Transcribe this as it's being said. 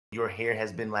Your hair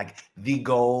has been like the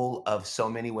goal of so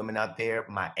many women out there.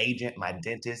 My agent, my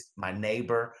dentist, my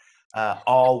neighbor,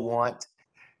 all want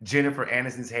Jennifer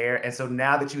Aniston's hair. And so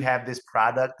now that you have this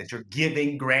product that you're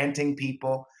granting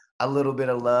people a little bit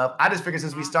of love, I just figured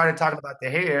since we started talking about the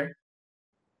hair.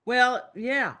 Well,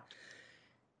 yeah.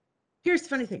 Here's the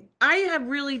funny thing. I have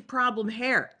really problem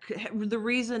hair. The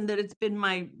reason that it's been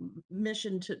my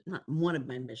mission to, not one of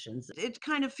my missions, it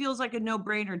kind of feels like a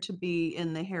no-brainer to be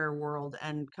in the hair world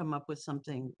and come up with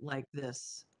something like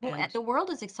this. Well, And the world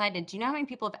is excited. Do you know how many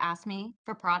people have asked me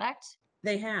for product?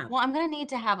 they have. Well, I'm gonna need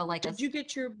to have Did you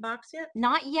get your box yet?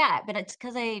 not yet, but it's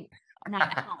because I'm not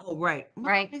at home, Oh, right. Well,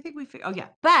 right? I think oh, yeah.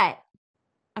 But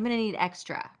I'm gonna need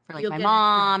extra for like You'll my get extra.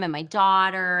 mom and my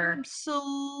daughter.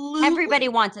 Absolutely. Everybody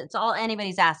wants it. It's all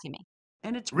anybody's asking me.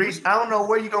 And it's Reese, I don't know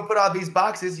where you're gonna put all these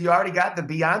boxes. You already got the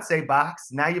Beyonce box.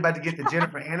 Now you're about to get the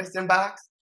Jennifer Aniston box.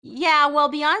 Yeah,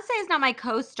 well, Beyonce is not my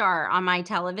co-star on my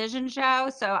television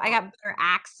show, so I got better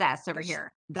access over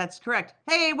here. That's correct.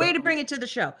 Hey, way to bring it to the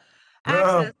show. Uh,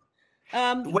 Access.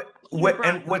 You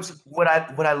and brought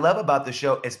what I love about the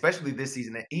show, especially this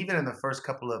season, and even in the first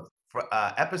couple of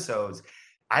episodes,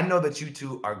 I know that you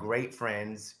two are great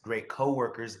friends, great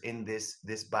co-workers in this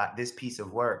piece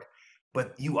of work,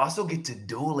 but you also get to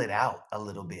duel it out a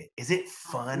little bit. Is it we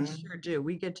fun sure do.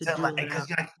 We get to to do like? it Because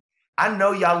out. I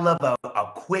know y'all love a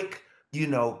quick,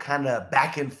 kind of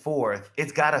back and forth.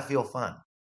 It's gotta feel fun.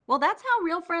 Well, that's how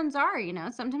real friends are, you know.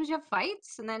 Sometimes you have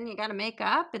fights and then you got to make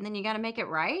up and then you got to make it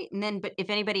right. And then, but if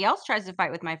anybody else tries to fight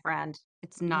with my friend,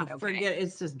 it's not You okay. forget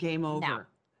it's just game over. No.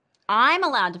 I'm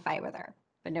allowed to fight with her,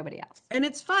 but nobody else. And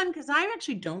it's fun because I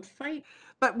actually don't fight.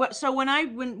 But so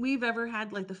when we've ever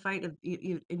had like the fight of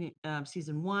in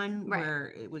season one Right.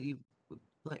 where you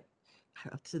like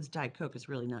since Diet Coke is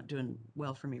really not doing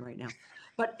well for me right now.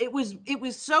 But it was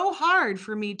so hard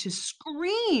for me to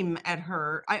scream at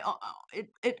her.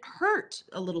 It hurt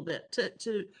a little bit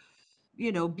to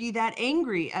be that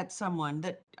angry at someone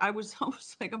that I was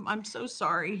almost like, I'm so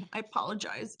sorry. I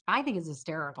apologize. I think it's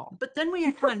hysterical. But then we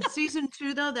had fun. Season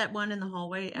 2, though, that one in the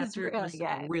hallway It's after really was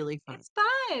good. really fun. It's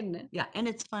fun. Yeah, and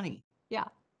it's funny. Yeah.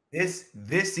 This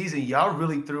season, y'all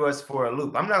really threw us for a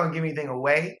loop. I'm not gonna give anything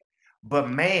away, but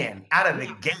man, out of the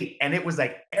gate, and it was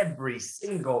like every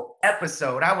single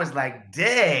episode, I was like,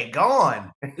 "Dang,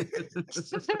 on!"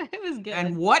 It was good.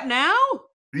 And what now?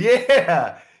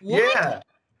 Yeah, What? yeah.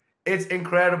 It's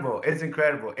incredible. It's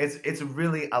incredible. It's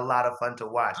really a lot of fun to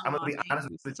watch. I'm gonna Oh, be thank honest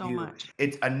you with so you. much.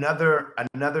 It's another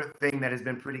thing that has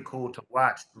been pretty cool to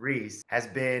watch, Reese, has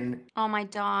been Oh, my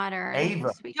daughter.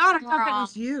 Ava. Sweet God, I thought that girl.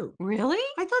 was you. Really?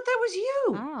 I thought that was you.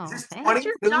 Is Oh, this That's thanks.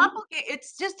 your 22? doppelganger.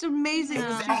 It's just amazing.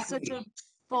 No. She's such a Exactly.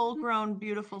 full-grown,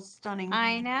 beautiful, stunning.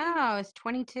 I know. It's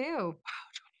 22.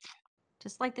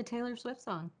 Just like the Taylor Swift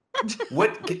song.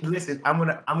 Listen, I'm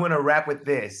gonna wrap with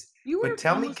this. You But were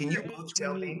tell me, almost can her you age both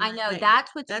tell when you me? I know. met.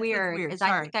 That's what's That's what's weird, weird. is I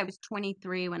Sorry. think I was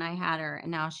 23 when I had her, and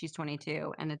now she's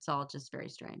 22, and it's all just very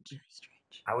strange. Very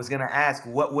strange. I was gonna ask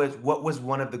what was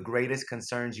one of the greatest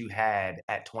concerns you had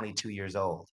at 22 years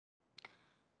old?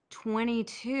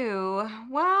 22.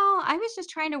 Well, I was just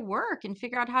trying to work and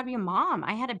figure out how to be a mom.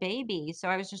 I had a baby, so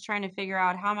I was just trying to figure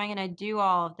out how am I going to do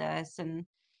all of this and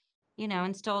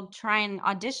and still try and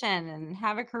audition and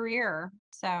have a career.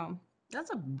 So You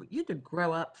had to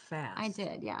grow up fast. I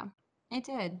did, yeah. I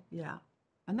did. Yeah.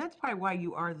 And that's probably why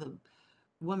you are the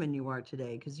woman you are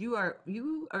today, because you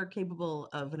are capable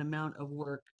of an amount of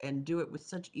work and do it with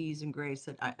such ease and grace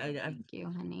that Thank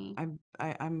you, honey.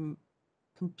 I'm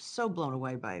so blown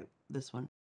away by this one.